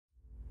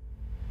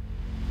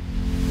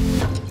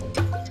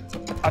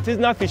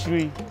Artisanal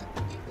fishery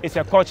is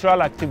a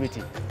cultural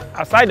activity.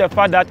 Aside the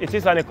fact that it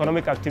is an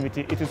economic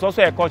activity, it is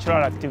also a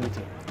cultural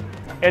activity.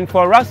 And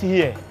for us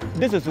here,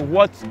 this is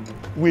what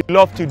we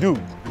love to do,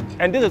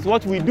 and this is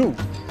what we do.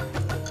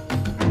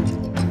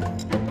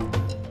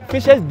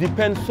 Fishers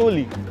depend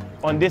solely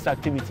on this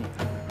activity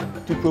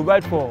to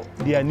provide for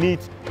their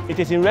needs. It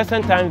is in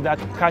recent times that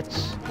catch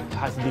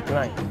has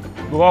declined.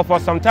 Because for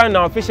some time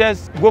now,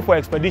 fishers go for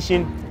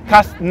expedition,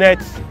 cast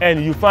nets,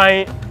 and you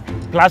find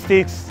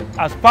plastics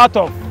as part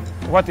of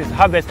what is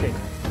harvested.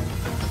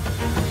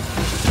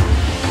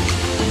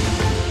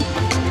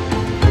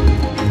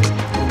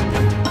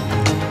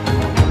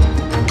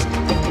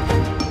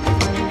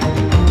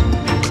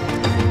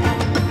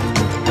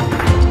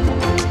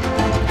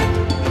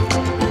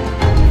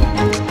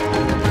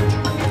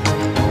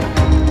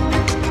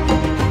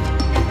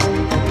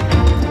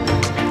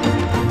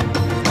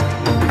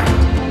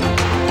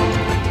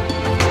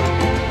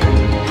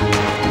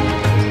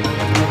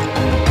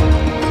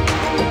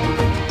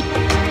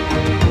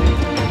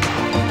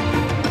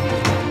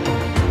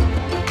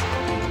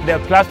 The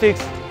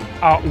plastics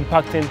are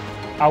impacting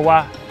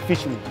our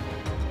fishery,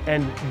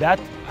 and that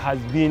has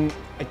been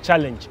a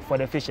challenge for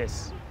the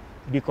fishers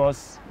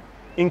because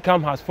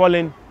income has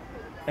fallen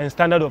and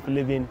standard of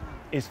living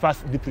is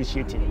fast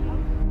depreciating.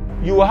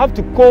 You will have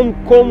to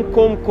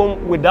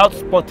comb without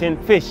spotting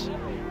fish,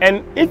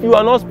 and if you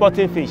are not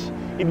spotting fish,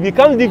 it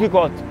becomes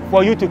difficult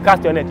for you to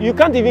cast your net. You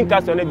can't even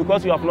cast your net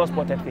because you have not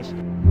spotted fish.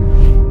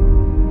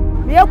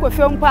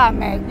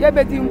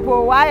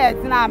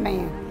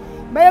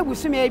 Baya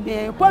gusumi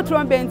ebe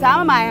potron benta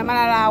ama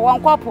manara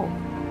won kopo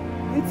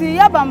nti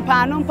yaba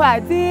mpanu mpa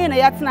din na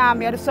yatena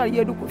am yede so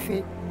yedu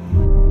kofi.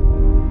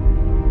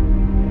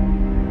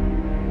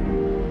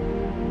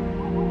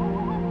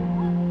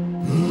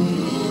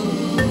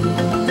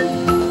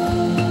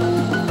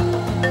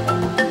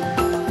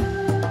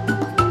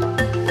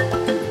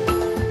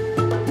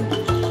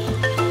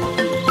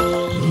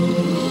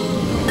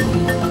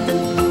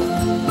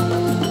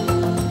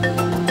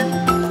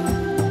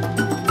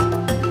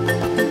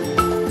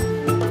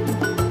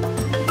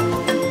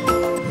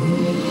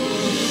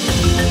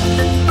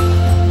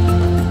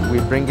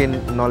 Bringing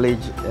knowledge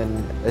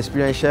and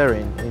experience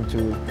sharing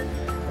into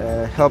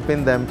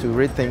helping them to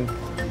rethink,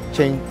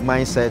 change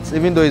mindsets,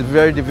 even though it's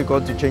very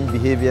difficult to change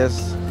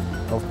behaviors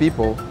of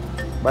people.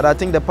 But I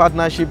think the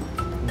partnership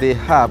they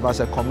have as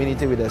a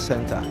community with the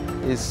center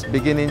is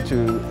beginning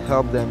to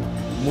help them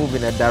move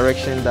in a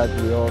direction that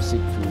we all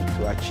seek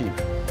to achieve.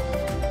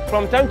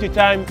 From time to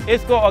time,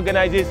 ESCO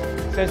organizes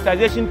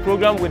sensitization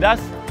program with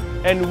us,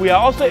 and we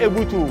are also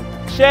able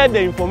to share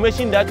the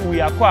information that we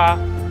acquire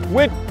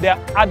with the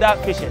other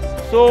fishers.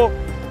 So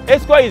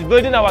ESCO is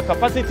building our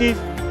capacities,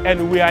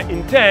 and we are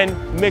in turn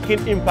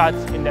making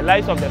impacts in the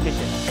lives of the fishers.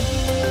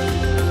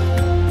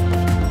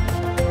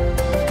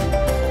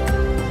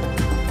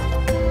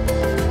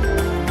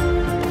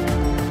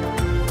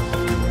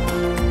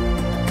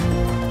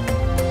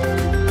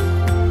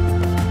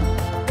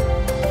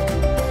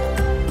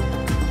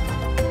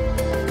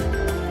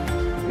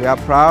 We are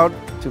proud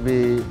to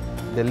be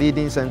the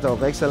leading center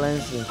of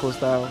excellence in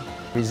coastal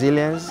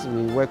resilience.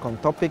 We work on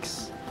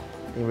topics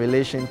in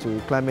relation to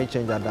climate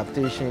change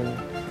adaptation,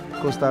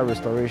 coastal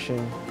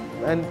restoration.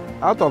 And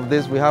out of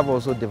this, we have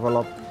also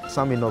developed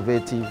some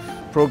innovative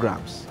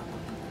programs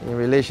in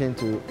relation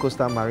to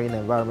coastal marine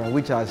environment,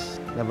 which has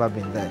never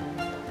been there.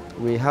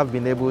 We have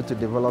been able to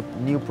develop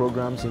new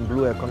programs in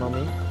blue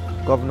economy,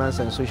 governance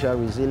and social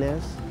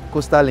resilience,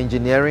 coastal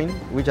engineering,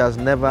 which has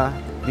never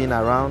been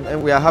around.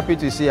 And we are happy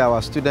to see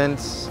our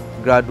students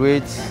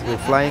graduate with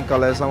flying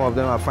colors. Some of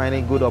them are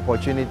finding good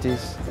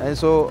opportunities. And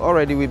so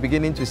already we're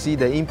beginning to see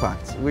the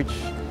impact, which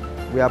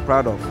we are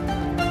proud of.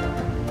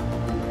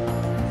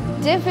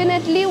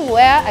 Definitely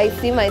where I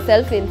see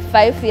myself in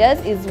 5 years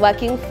is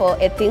working for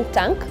a think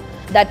tank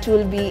that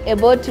will be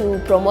able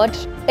to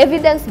promote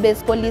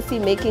evidence-based policy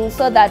making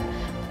so that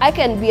I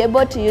can be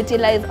able to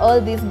utilize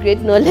all this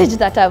great knowledge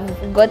that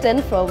I've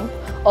gotten from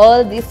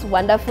all this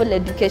wonderful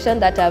education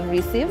that I've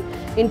received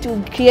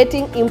into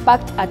creating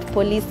impact at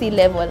policy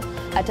level,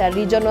 at a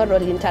regional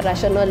or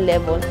international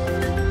level.